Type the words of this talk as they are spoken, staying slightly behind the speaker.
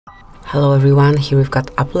Hello everyone, here we've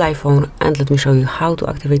got Apple iPhone and let me show you how to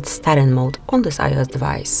activate studying mode on this iOS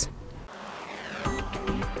device.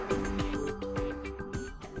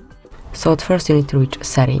 So at first you need to reach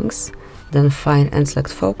settings, then find and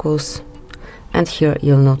select focus, and here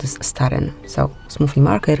you'll notice studying, so smoothly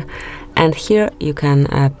mark it, and here you can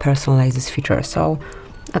personalize this feature. So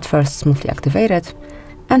at first smoothly activate it,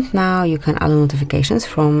 and now you can allow notifications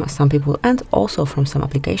from some people and also from some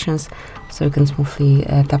applications. So you can smoothly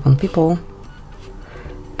tap on people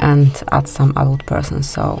and add some allowed persons.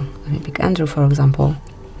 So let me pick Andrew, for example,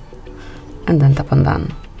 and then tap on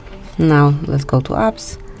done. Now let's go to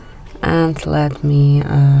apps and let me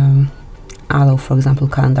allow, for example,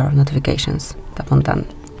 calendar notifications. Tap on done.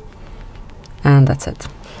 And that's it.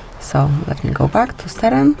 So let me go back to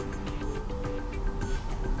studying.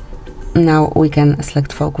 Now we can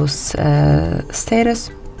select focus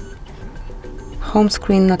status, home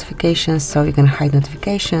screen notifications, so you can hide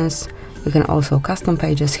notifications. You can also custom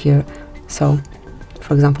pages here. So,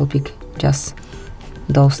 for example, pick just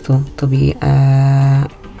those two to be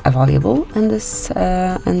available in this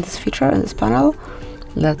feature, in this panel.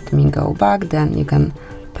 Let me go back. Then you can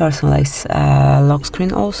personalize lock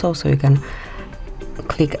screen also, so you can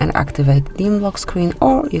click and activate dim lock screen,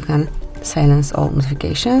 or you can silence all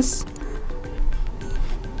notifications.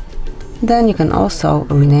 Then you can also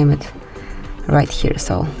rename it right here,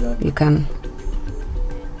 so you can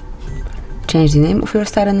change the name of your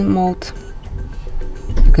studying mode.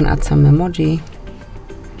 You can add some emoji,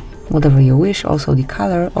 whatever you wish. Also the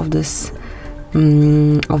color of this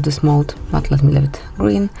mode, but let me leave it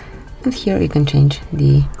green. And here you can change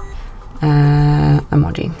the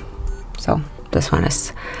emoji. So this one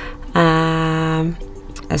is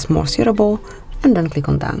more suitable, and then click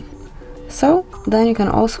on done. So then you can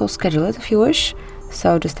also schedule it if you wish.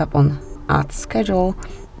 So just tap on add schedule,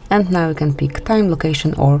 and now you can pick time,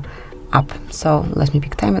 location, or app. So let me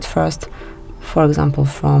pick time at first. For example,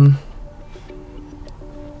 from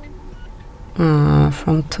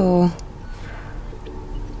 2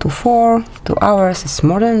 to 4, 2 hours is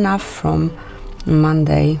more than enough, from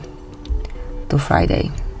Monday to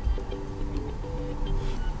Friday.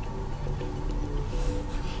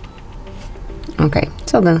 Okay,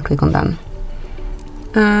 so then click on done.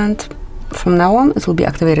 And from now on, it will be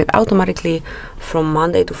activated automatically from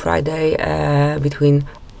Monday to Friday between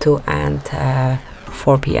 2 and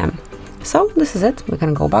 4 p.m. So this is it. We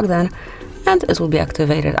can go back then, and it will be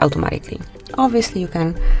activated automatically. Obviously, you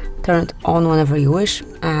can turn it on whenever you wish,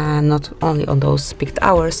 and not only on those picked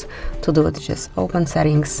hours. To do it, just open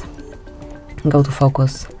settings, go to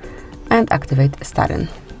focus, and activate studying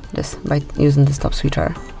just by using the stop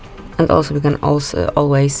switcher. And also we can also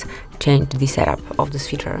always change the setup of this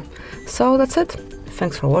feature. So that's it.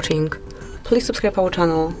 Thanks for watching. Please subscribe our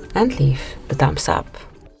channel and leave the thumbs up.